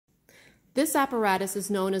This apparatus is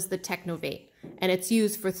known as the Technovate, and it's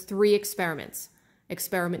used for 3 experiments.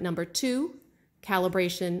 Experiment number 2,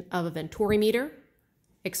 calibration of a Venturi meter.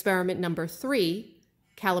 Experiment number 3,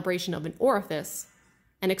 calibration of an orifice.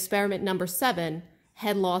 And experiment number 7,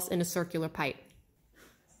 head loss in a circular pipe.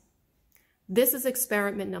 This is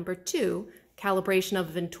experiment number 2, calibration of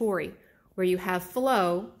a Venturi, where you have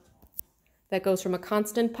flow that goes from a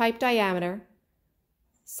constant pipe diameter,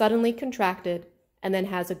 suddenly contracted, and then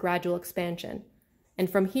has a gradual expansion. And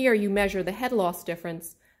from here, you measure the head loss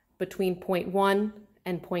difference between 0.1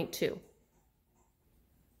 and 0.2.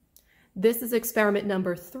 This is experiment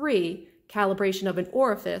number 3, calibration of an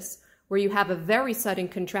orifice, where you have a very sudden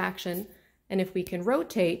contraction, and if we can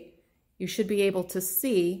rotate, you should be able to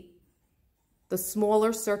see the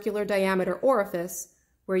smaller circular diameter orifice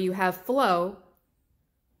where you have flow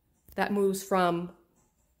that moves from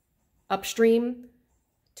upstream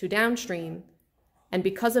to downstream. And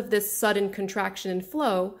because of this sudden contraction in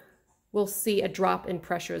flow, we'll see a drop in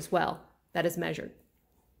pressure as well that is measured.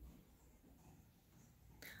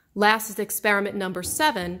 Last is experiment number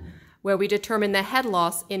 7, where we determine the head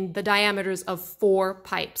loss in the diameters of 4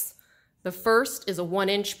 pipes. The first is a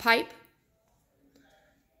 1-inch pipe,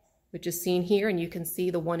 which is seen here, and you can see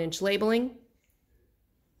the 1-inch labeling.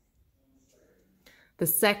 The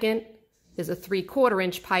second is a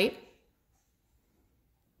 3/4-inch pipe.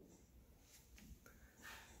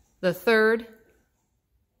 The third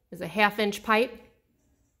is a 1/2-inch pipe.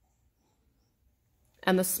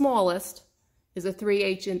 And the smallest is a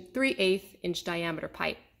 3/8-inch diameter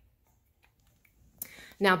pipe.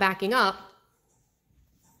 Now backing up,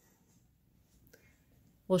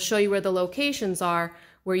 we'll show you where the locations are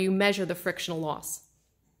where you measure the frictional loss.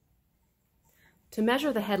 To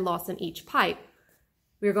measure the head loss in each pipe,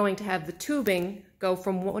 we're going to have the tubing go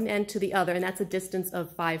from one end to the other, and that's a distance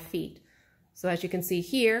of 5 feet. So as you can see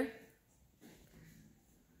here,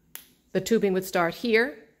 the tubing would start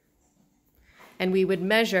here, and we would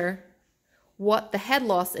measure what the head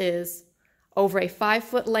loss is over a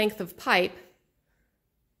 5-foot length of pipe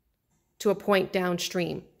to a point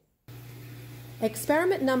downstream.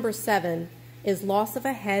 Experiment number 7 is loss of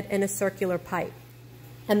a head in a circular pipe.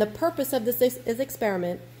 And the purpose of this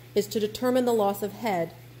experiment is to determine the loss of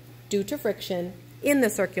head due to friction in the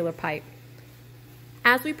circular pipe.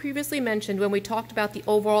 As we previously mentioned when we talked about the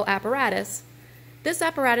overall apparatus, this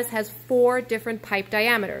apparatus has 4 different pipe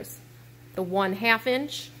diameters: the 1/2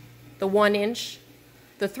 inch, the 1 inch,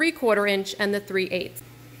 the 3/4 inch, and the 3/8.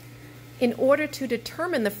 In order to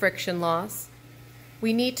determine the friction loss,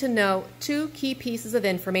 we need to know 2 key pieces of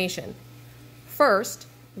information. First,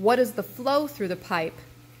 what is the flow through the pipe?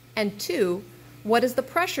 And 2, what is the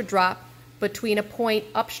pressure drop between a point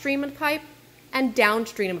upstream of the pipe and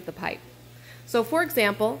downstream of the pipe? So for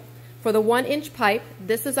example, for the 1-inch pipe,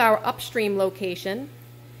 this is our upstream location.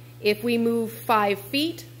 If we move 5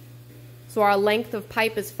 feet, so our length of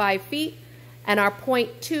pipe is 5 feet, and our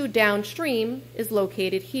point 2 downstream is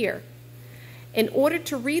located here. In order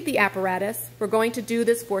to read the apparatus, we're going to do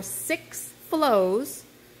this for 6 flows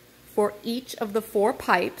for each of the 4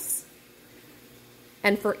 pipes.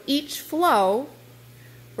 And for each flow,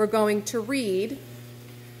 we're going to read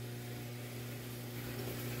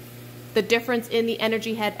the difference in the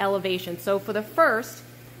energy head elevation. So for the first,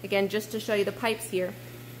 again, just to show you the pipes here,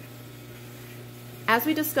 as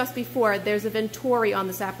we discussed before, there's a Venturi on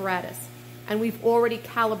this apparatus, and we've already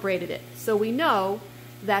calibrated it. So we know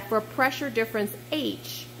that for a pressure difference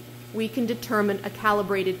H, we can determine a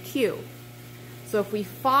calibrated Q. So if we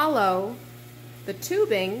follow the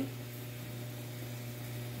tubing,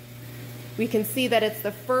 we can see that it's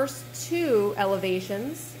the first 2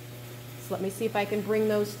 elevations. So let me see if I can bring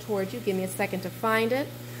those towards you. Give me a second to find it.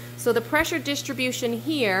 So the pressure distribution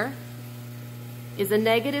here is a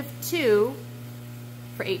 -2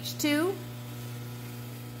 for H2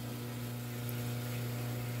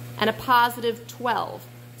 and a +12.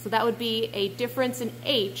 So that would be a difference in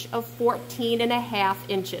H of 14.5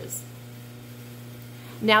 inches.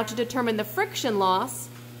 Now to determine the friction loss,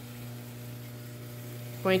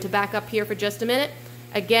 I'm going to back up here for just a minute.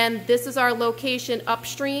 Again, this is our location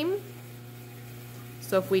upstream.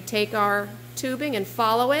 So if we take our tubing and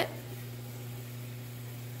follow it,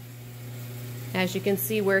 as you can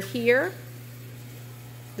see, we're here.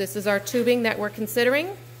 This is our tubing that we're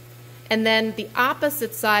considering. And then the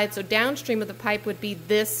opposite side, so downstream of the pipe, would be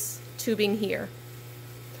this tubing here.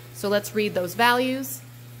 So let's read those values.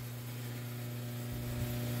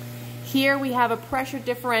 Here we have a pressure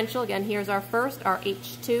differential. Again, here's our first, our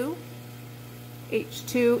H2.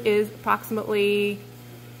 H2 is approximately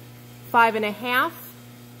 5.5.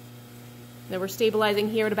 Then we're stabilizing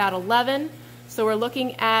here at about 11. So we're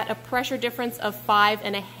looking at a pressure difference of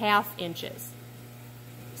 5.5 inches.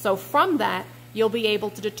 So from that, you'll be able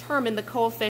to determine the coefficient